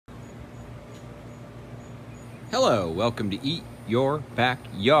Hello, welcome to Eat Your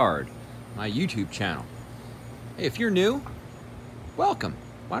Backyard, my YouTube channel. Hey, if you're new, welcome.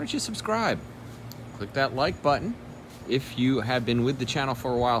 Why don't you subscribe? Click that like button. If you have been with the channel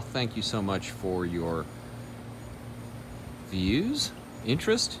for a while, thank you so much for your views,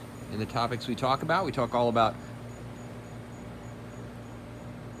 interest in the topics we talk about. We talk all about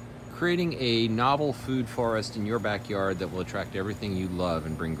creating a novel food forest in your backyard that will attract everything you love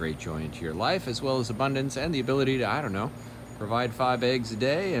and bring great joy into your life, as well as abundance and the ability to, I don't know, provide 5 eggs a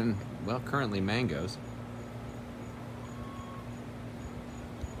day and, well, currently mangoes.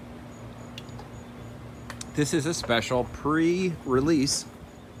 This is a special pre-release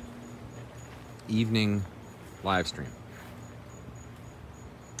evening live stream.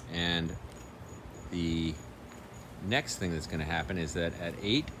 And the next thing that's going to happen is that at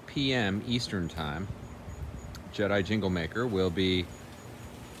 8 p.m. Eastern Time, Jedi Jingle Maker will be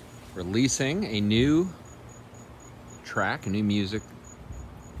releasing a new track, a new music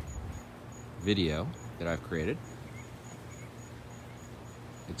video that I've created.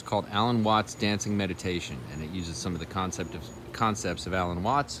 It's called Alan Watts Dancing Meditation, and it uses some of the concepts of Alan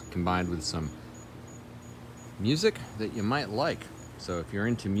Watts combined with some music that you might like. So if you're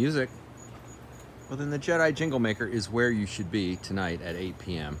into music, well, then the Jedi Jingle Maker is where you should be tonight at 8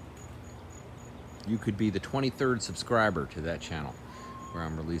 p.m. You could be the 23rd subscriber to that channel, where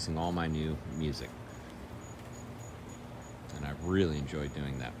I'm releasing all my new music. And I've really enjoyed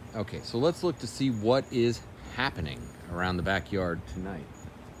doing that. Okay, so let's look to see what is happening around the backyard tonight.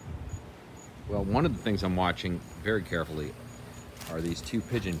 Well, one of the things I'm watching very carefully are these 2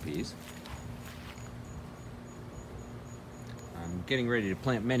 pigeon peas. I'm getting ready to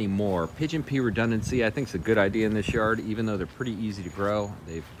plant many more. Pigeon pea redundancy, I think, is a good idea in this yard, even though they're pretty easy to grow.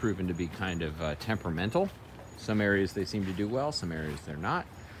 They've proven to be kind of temperamental. Some areas they seem to do well, some areas they're not.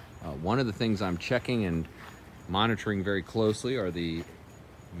 One of the things I'm checking and monitoring very closely are the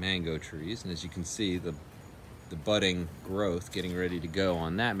mango trees. And as you can see, the budding growth getting ready to go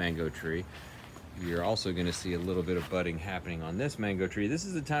on that mango tree. You're also going to see a little bit of budding happening on this mango tree. This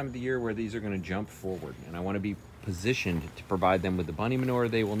is the time of the year where these are going to jump forward, and I want to be positioned to provide them with the bunny manure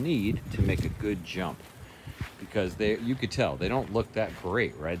they will need to make a good jump, because you could tell they don't look that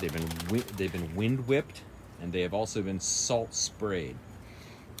great, right? They've been wind whipped, and they have also been salt sprayed.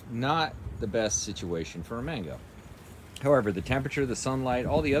 Not the best situation for a mango. However, the temperature, the sunlight,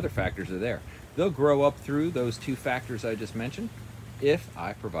 all the other factors are there. They'll grow up through those 2 factors I just mentioned if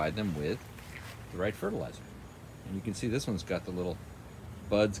I provide them with the right fertilizer. And you can see this one's got the little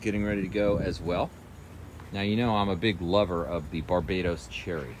buds getting ready to go as well. Now, you know I'm a big lover of the Barbados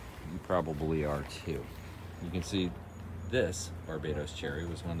cherry. You probably are too. You can see this Barbados cherry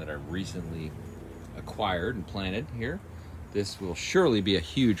was one that I recently acquired and planted here. This will surely be a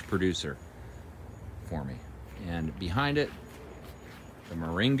huge producer for me. And behind it, the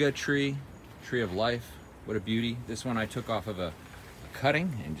moringa tree, tree of life. What a beauty. This one I took off of a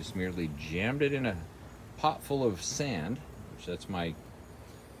cutting and just merely jammed it in a pot full of sand, which that's my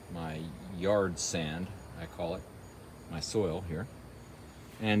yard sand, I call it, my soil here.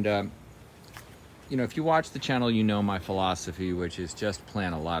 And you know, if you watch the channel, you know my philosophy, which is just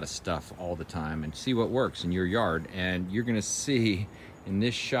plant a lot of stuff all the time and see what works in your yard. And you're gonna see in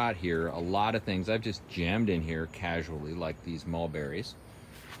this shot here a lot of things I've just jammed in here casually, like these mulberries,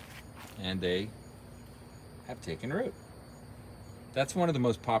 and they have taken root. That's one of the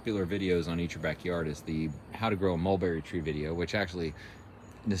most popular videos on Eat Your Backyard, is the how to grow a mulberry tree video, which actually,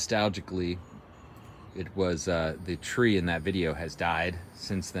 nostalgically, it was the tree in that video has died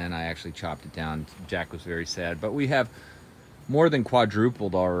since then. I actually chopped it down. Jack was very sad, but we have more than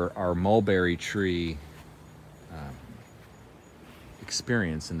quadrupled our mulberry tree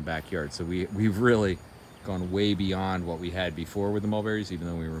experience in the backyard. So we've really gone way beyond what we had before with the mulberries, even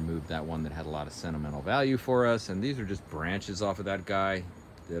though we removed that one that had a lot of sentimental value for us. And these are just branches off of that guy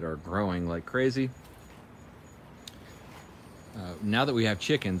that are growing like crazy. Now that we have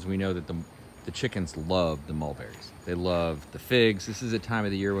chickens, we know that the chickens love the mulberries. They love the figs. This is a time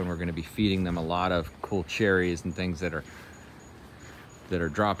of the year when we're going to be feeding them a lot of cool cherries and things that are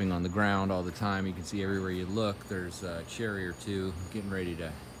dropping on the ground all the time. You can see everywhere you look, there's a cherry or 2 getting ready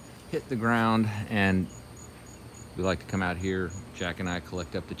to hit the ground. And we like to come out here, Jack and I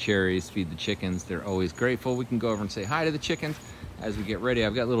collect up the cherries, feed the chickens. They're always grateful. We can go over and say hi to the chickens as we get ready.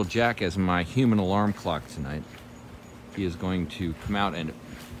 I've got little Jack as my human alarm clock tonight. He is going to come out and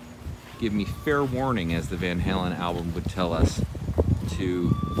give me fair warning, as the Van Halen album would tell us,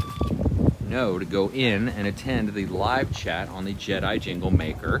 to know to go in and attend the live chat on the Jedi Jingle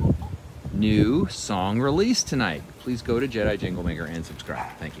Maker new song release tonight. Please go to Jedi Jingle Maker and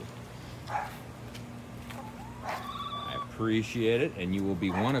subscribe. Thank you. appreciate it, and you will be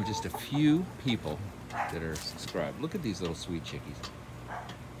one of just a few people that are subscribed. Look at these little sweet chickies.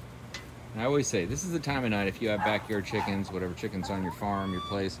 And I always say, this is the time of night, if you have backyard chickens, whatever chickens on your farm, your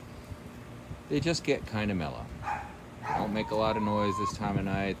place, they just get kind of mellow. They don't make a lot of noise this time of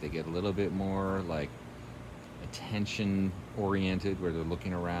night. They get a little bit more like attention oriented, where they're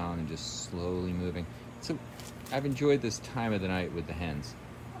looking around and just slowly moving. So I've enjoyed this time of the night with the hens.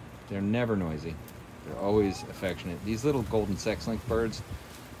 They're never noisy. They're always affectionate. These little golden sex-link birds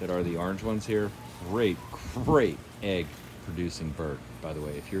that are the orange ones here, great egg producing bird, by the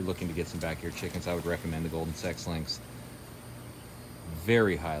way. If you're looking to get some backyard chickens, I would recommend the golden sex-links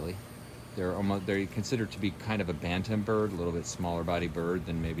very highly. They're considered to be kind of a bantam bird, a little bit smaller body bird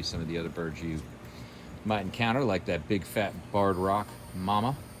than maybe some of the other birds you might encounter, like that big fat barred rock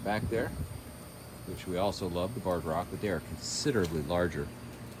mama back there, which we also love, the barred rock, but they are considerably larger.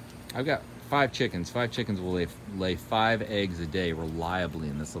 I've got 5 chickens. 5 chickens will lay 5 eggs a day reliably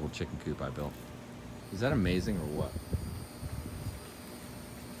in this little chicken coop I built. Is that amazing or what?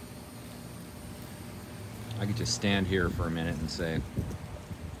 I could just stand here for a minute and say,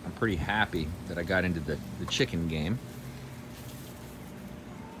 I'm pretty happy that I got into the chicken game.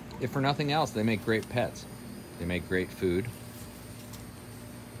 If for nothing else, they make great pets. They make great food.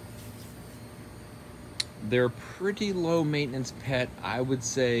 They're a pretty low maintenance pet, I would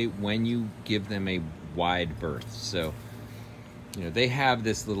say, when you give them a wide berth. So, you know, they have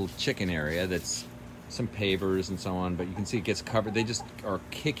this little chicken area that's some pavers and so on, but you can see it gets covered. They just are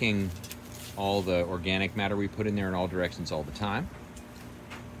kicking all the organic matter we put in there in all directions all the time.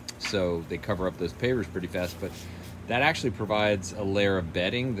 So they cover up those pavers pretty fast, but that actually provides a layer of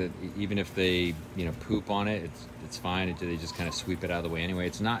bedding that even if they, you know, poop on it, it's fine. They just kind of sweep it out of the way anyway.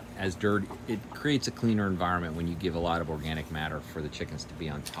 It's not as dirty. It creates a cleaner environment when you give a lot of organic matter for the chickens to be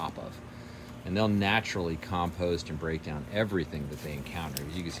on top of. And they'll naturally compost and break down everything that they encounter.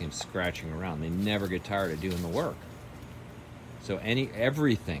 As you can see them scratching around. They never get tired of doing the work. So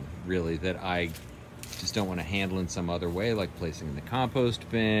everything really that I just don't want to handle in some other way, like placing in the compost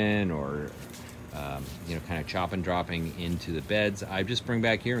bin or you know, kind of chopping, dropping into the beds, I just bring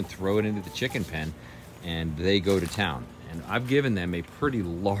back here and throw it into the chicken pen, and they go to town. And I've given them a pretty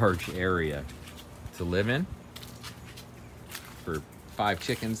large area to live in. For 5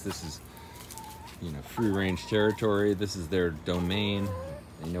 chickens, this is, you know, free range territory. This is their domain.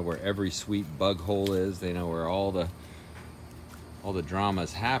 They know where every sweet bug hole is. They know where all the drama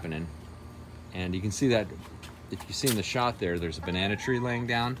is happening. And you can see that, if you see in the shot there, there's a banana tree laying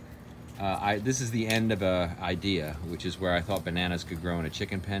down. This is the end of an idea, which is where I thought bananas could grow in a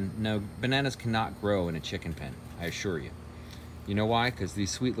chicken pen. No, bananas cannot grow in a chicken pen, I assure you. You know why? Because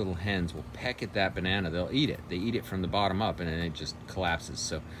these sweet little hens will peck at that banana. They'll eat it. They eat it from the bottom up, and then it just collapses.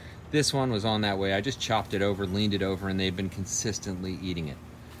 So this one was on that way. I just chopped it over, leaned it over, and they've been consistently eating it.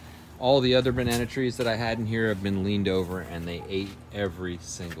 All the other banana trees that I had in here have been leaned over, and they ate every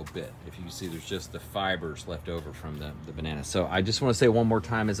single bit. If you see, there's just the fibers left over from the banana. So I just want to say one more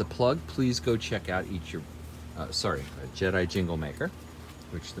time as a plug, please go check out Jedi Jingle Maker,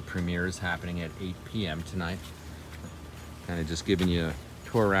 which the premiere is happening at 8 p.m. tonight. Kind of just giving you a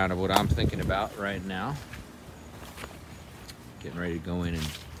tour around of what I'm thinking about right now. Getting ready to go in and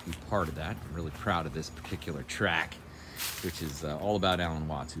be part of that. I'm really proud of this particular track, which is all about Alan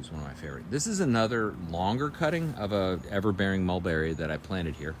Watts, who's one of my favorite. This is another longer cutting of a ever-bearing mulberry that I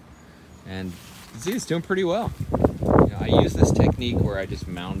planted here. And you can see it's doing pretty well. You know, I use this technique where I just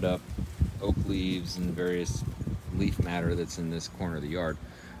mound up oak leaves and various leaf matter that's in this corner of the yard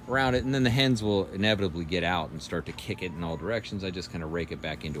around it, and then the hens will inevitably get out and start to kick it in all directions. I just kind of rake it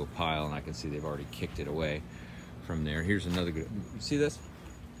back into a pile, and I can see they've already kicked it away from there. Here's another good, you see this?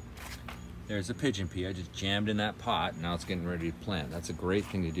 There's a pigeon pea. I just jammed in that pot. Now it's getting ready to plant. That's a great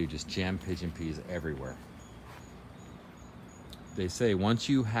thing to do. Just jam pigeon peas everywhere. They say once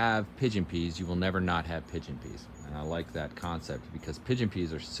you have pigeon peas, you will never not have pigeon peas. And I like that concept because pigeon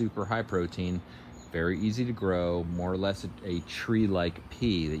peas are super high protein, very easy to grow, more or less a tree-like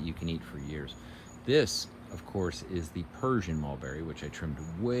pea that you can eat for years. This, of course, is the Persian mulberry, which I trimmed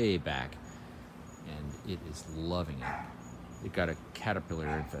way back, and it is loving it. It got a caterpillar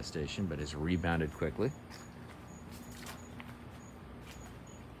infestation, but it's rebounded quickly.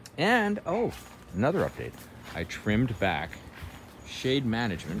 And, oh, another update. I trimmed back Shade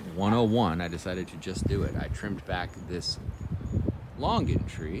Management 101. I decided to just do it. I trimmed back this longan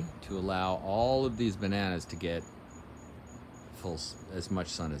tree to allow all of these bananas to get as much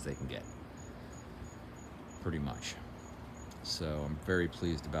sun as they can get. Pretty much. So I'm very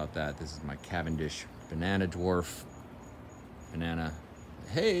pleased about that. This is my Cavendish banana dwarf. Banana.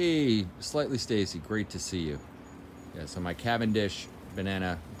 Hey, Slightly Stacy, great to see you. Yeah, so my Cavendish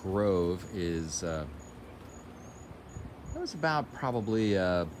Banana Grove is, that was about probably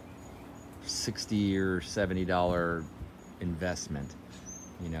a $60 or $70 investment,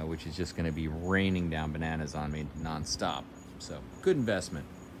 you know, which is just going to be raining down bananas on me nonstop. So good investment.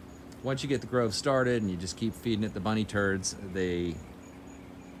 Once you get the grove started and you just keep feeding it the bunny turds, they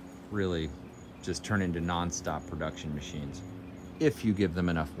really just turn into nonstop production machines if you give them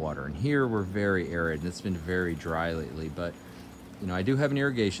enough water. And here we're very arid and it's been very dry lately, but you know, I do have an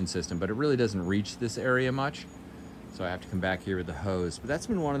irrigation system, but it really doesn't reach this area much. So I have to come back here with the hose. But that's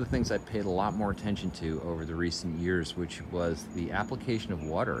been one of the things I paid a lot more attention to over the recent years, which was the application of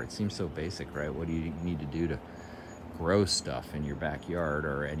water. It seems so basic, right? What do you need to do to grow stuff in your backyard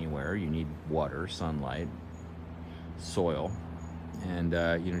or anywhere? You need water, sunlight, soil, and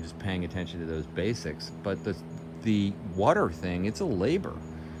you know, just paying attention to those basics. But the water thing, it's a labor.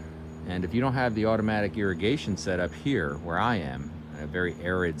 And if you don't have the automatic irrigation set up here, where I am, in a very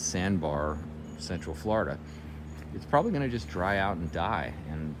arid sandbar, Central Florida, it's probably going to just dry out and die.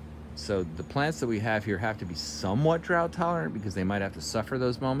 And so the plants that we have here have to be somewhat drought tolerant because they might have to suffer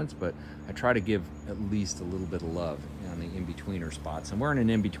those moments, but I try to give at least a little bit of love on the in-betweener spots. And we're in an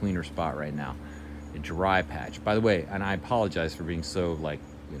in-betweener spot right now, a dry patch. By the way, and I apologize for being so, like,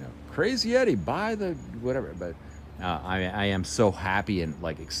 you know, crazy Eddie, buy the whatever, but I am so happy and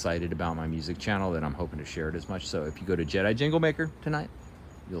like excited about my music channel that I'm hoping to share it as much. So if you go to Jedi Jingle Maker tonight,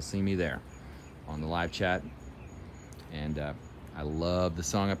 you'll see me there on the live chat. And I love the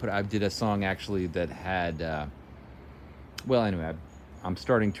song I did a song actually that had, well, anyway, I'm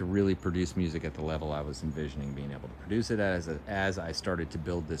starting to really produce music at the level I was envisioning being able to produce it as I started to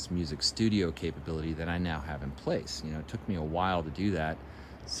build this music studio capability that I now have in place. You know, it took me a while to do that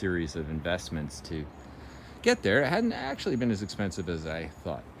series of investments to get there. It hadn't actually been as expensive as I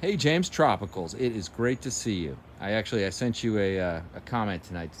thought. Hey, James Tropicals, it is great to see you. I sent you a comment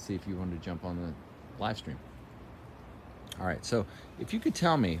tonight to see if you wanted to jump on the live stream. All right, so if you could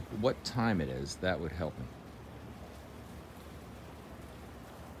tell me what time it is, that would help me.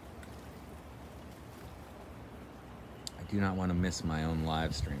 I do not want to miss my own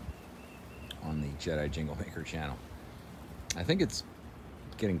live stream on the Jedi Jingle Maker channel. I think it's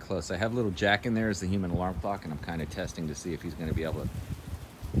getting close. I have little Jack in there as the human alarm clock, and I'm kind of testing to see if he's going to be able to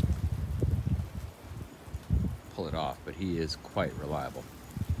pull it off, but he is quite reliable.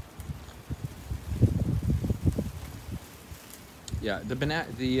 Yeah, the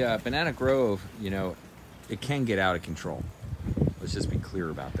Banana Grove, you know, it can get out of control. Let's just be clear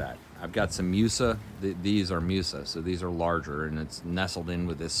about that. I've got some Musa. These are Musa, so these are larger, and it's nestled in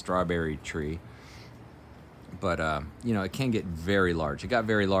with this strawberry tree. But, you know, it can get very large. It got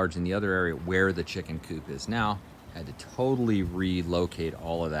very large in the other area where the chicken coop is now. I had to totally relocate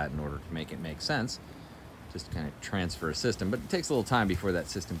all of that in order to make it make sense. Just to kind of transfer a system. But it takes a little time before that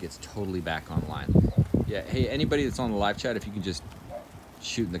system gets totally back online. Yeah, hey, anybody that's on the live chat, if you can just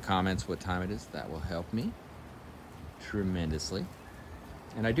shoot in the comments what time it is, that will help me tremendously.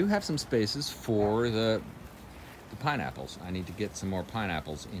 And I do have some spaces for the pineapples. I need to get some more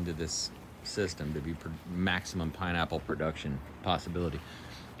pineapples into this system to be maximum pineapple production possibility.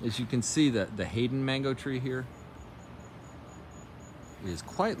 As you can see, the Hayden mango tree here is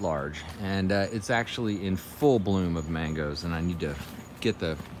quite large, and it's actually in full bloom of mangoes, and I need to get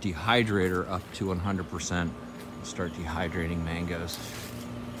the dehydrator up to 100% and start dehydrating mangoes.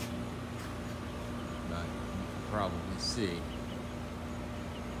 But you can probably see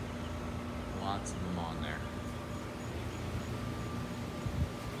lots of them on there.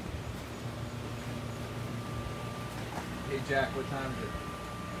 Hey Jack, what time is it?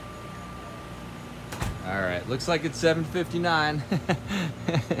 All right, looks like it's 7:59.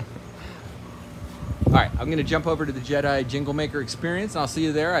 All right, I'm gonna jump over to the Jedi Jingle Maker experience, and I'll see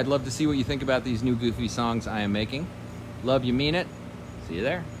you there. I'd love to see what you think about these new goofy songs I am making. Love you, mean it. See you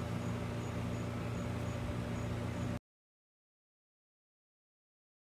there.